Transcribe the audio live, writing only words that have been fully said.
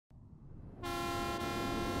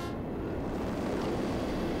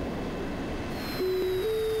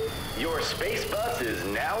Your space bus is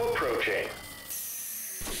now approaching.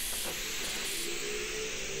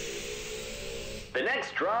 The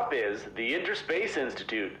next drop is the Interspace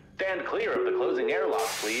Institute. Stand clear of the closing airlock,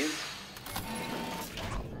 please.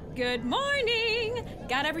 Good morning!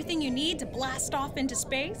 Got everything you need to blast off into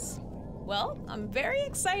space? Well, I'm very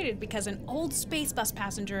excited because an old space bus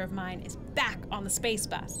passenger of mine is back on the space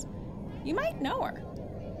bus. You might know her.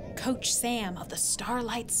 Coach Sam of the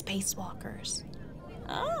Starlight Spacewalkers.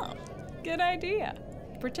 Oh, good idea.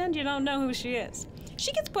 Pretend you don't know who she is.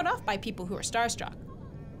 She gets put off by people who are starstruck.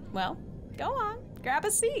 Well, go on, grab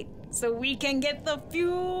a seat so we can get the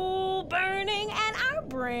fuel burning and our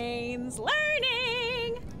brains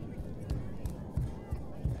learning.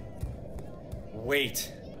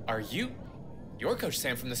 Wait, you're Coach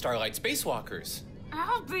Sam from the Starlight Spacewalkers.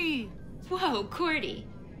 Albie! Whoa, Gordy.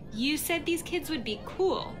 You said these kids would be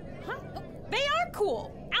cool. Huh? They are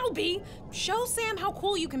cool. Albie, show Sam how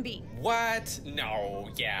cool you can be. What? No,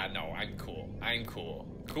 I'm cool.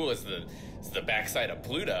 Cool as the backside of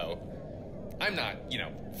Pluto. I'm not,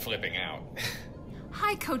 flipping out.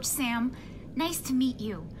 Hi, Coach Sam. Nice to meet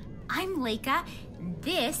you. I'm Laika.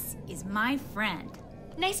 This is my friend.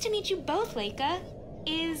 Nice to meet you both, Laika.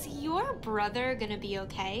 Is your brother gonna be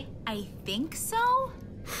okay? I think so.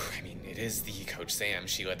 I mean, it is the Coach Sam.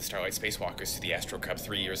 She led the Starlight Spacewalkers to the Astro Cup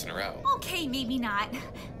 3 years in a row. Okay, maybe not.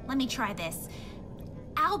 Let me try this.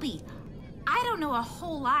 Albie, I don't know a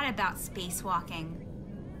whole lot about spacewalking.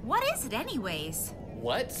 What is it anyways?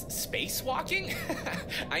 What? Spacewalking?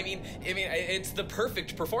 I mean, it's the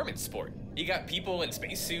perfect performance sport. You got people in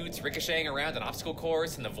spacesuits ricocheting around an obstacle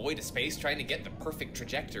course in the void of space trying to get the perfect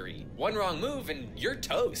trajectory. One wrong move and you're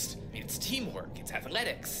toast. I mean, it's teamwork, it's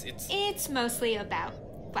athletics, It's mostly about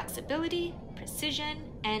flexibility, precision,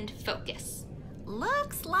 and focus.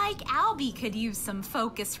 Looks like Albie could use some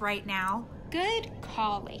focus right now. Good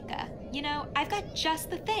call, Laika. I've got just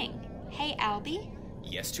the thing. Hey, Albie.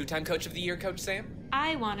 Yes, 2-time Coach of the Year, Coach Sam?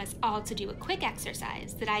 I want us all to do a quick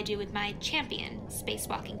exercise that I do with my champion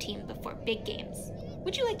spacewalking team before big games.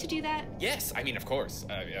 Would you like to do that? Yes, of course.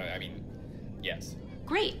 Yes.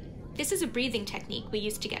 Great. This is a breathing technique we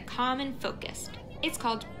use to get calm and focused. It's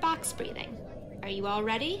called box breathing. Are you all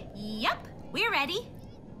ready? Yep, we're ready.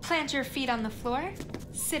 Plant your feet on the floor,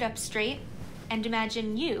 sit up straight, and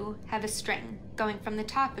imagine you have a string going from the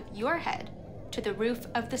top of your head to the roof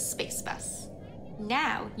of the space bus.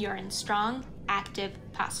 Now you're in strong, active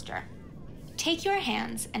posture. Take your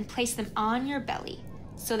hands and place them on your belly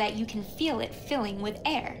so that you can feel it filling with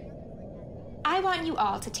air. I want you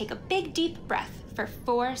all to take a big deep breath for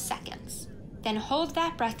 4 seconds. Then hold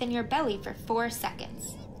that breath in your belly for 4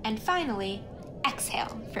 seconds. And finally,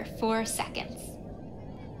 exhale for 4 seconds.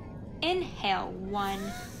 Inhale, 1,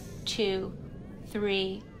 2,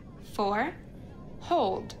 3, 4.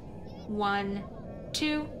 Hold, 1,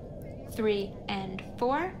 2, 3, and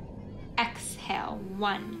 4. Exhale,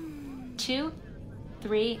 1, 2,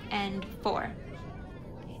 3, and 4.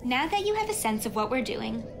 Now that you have a sense of what we're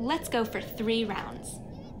doing, let's go for 3 rounds.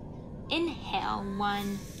 Inhale,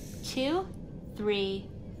 1, 2, 3,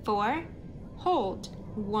 4. Hold,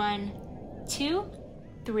 1, 2,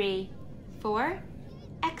 3, 4.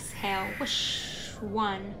 Exhale, whoosh,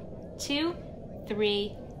 1, 2,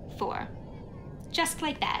 3, 4. Just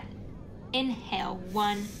like that. Inhale,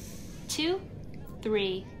 1, 2,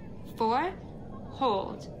 3, 4.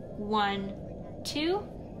 Hold, 1, 2,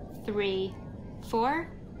 3, 4.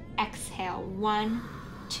 Exhale, 1,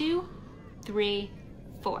 2, 3,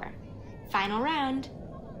 4. Final round.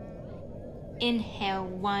 Inhale,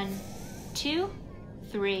 1, 2,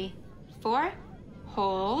 3, 4.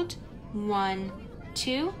 Hold, 1,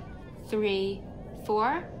 2, 3,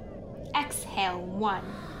 4. Exhale, 1,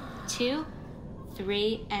 2,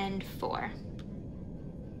 3, and 4.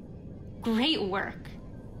 Great work.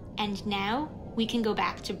 And now we can go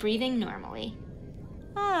back to breathing normally.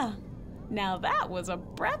 Ah, now that was a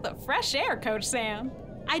breath of fresh air, Coach Sam.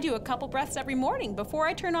 I do a couple breaths every morning before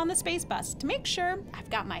I turn on the space bus to make sure I've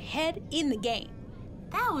got my head in the game.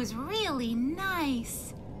 That was really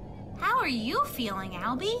nice. How are you feeling,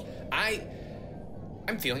 Albie?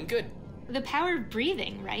 I'm feeling good. The power of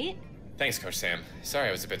breathing, right? Thanks, Coach Sam. Sorry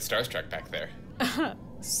I was a bit starstruck back there.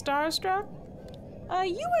 Starstruck?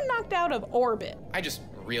 You were knocked out of orbit. I just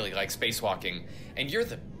really like spacewalking, and you're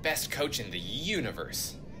the best coach in the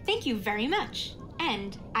universe. Thank you very much.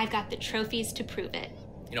 And I've got the trophies to prove it.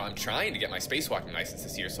 I'm trying to get my spacewalking license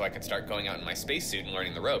this year so I can start going out in my spacesuit and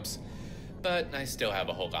learning the ropes. But I still have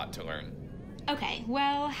a whole lot to learn. Okay,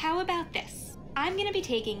 well, how about this? I'm gonna be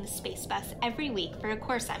taking the space bus every week for a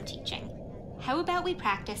course I'm teaching. how about we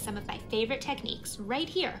practice some of my favorite techniques right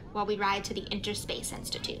here while we ride to the Interspace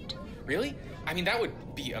Institute? Really? I mean, that would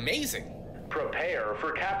be amazing. Prepare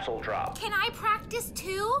for capsule drop. Can I practice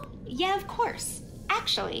too? Yeah, of course.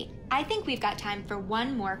 Actually, I think we've got time for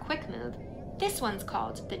one more quick move. This one's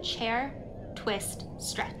called the chair, twist,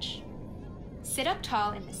 stretch. Sit up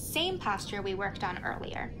tall in the same posture we worked on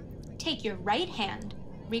earlier. Take your right hand,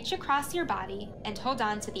 reach across your body, and hold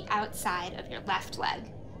on to the outside of your left leg.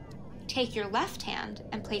 Take your left hand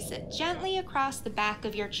and place it gently across the back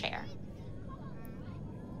of your chair.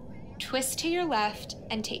 Twist to your left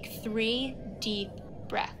and take 3 deep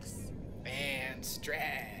breaths. And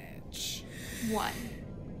stretch. 1,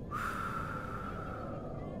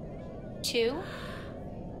 2,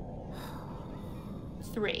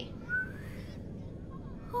 3.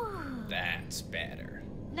 That's better.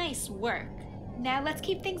 Nice work. Now let's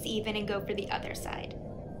keep things even and go for the other side.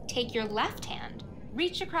 Take your left hand,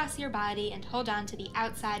 reach across your body and hold on to the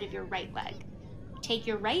outside of your right leg. Take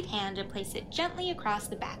your right hand and place it gently across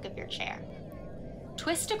the back of your chair.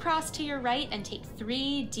 Twist across to your right and take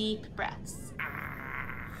 3 deep breaths.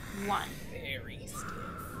 1, Very stiff.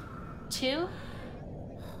 2,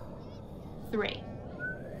 3.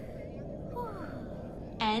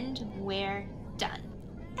 And we're done.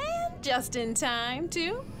 And just in time,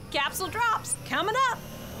 too. Capsule drops coming up.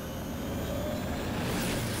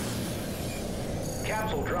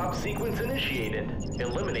 Capsule drop sequence initiated.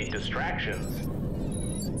 Eliminate distractions.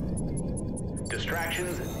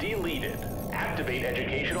 Distractions deleted. Activate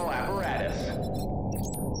educational apparatus.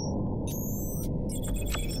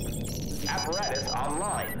 Apparatus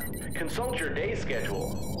online. Consult your day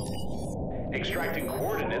schedule. Extracting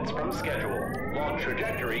coordinates from schedule. Launch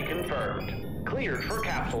trajectory confirmed. Cleared for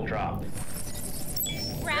capsule drop.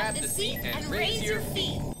 Grab the seat and raise your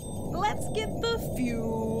feet. Let's get the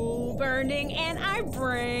fuel burning and our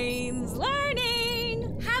brains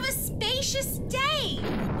learning. Have a spacious day.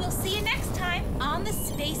 We'll see you next time on the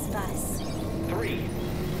Space Bus. 3,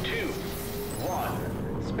 2, 1.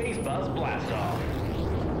 SpaceBus blast off.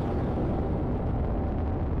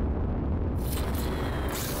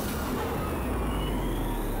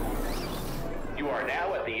 You are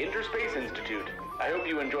now at the Interspace Institute. I hope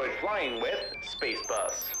you enjoyed flying with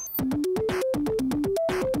SpaceBus.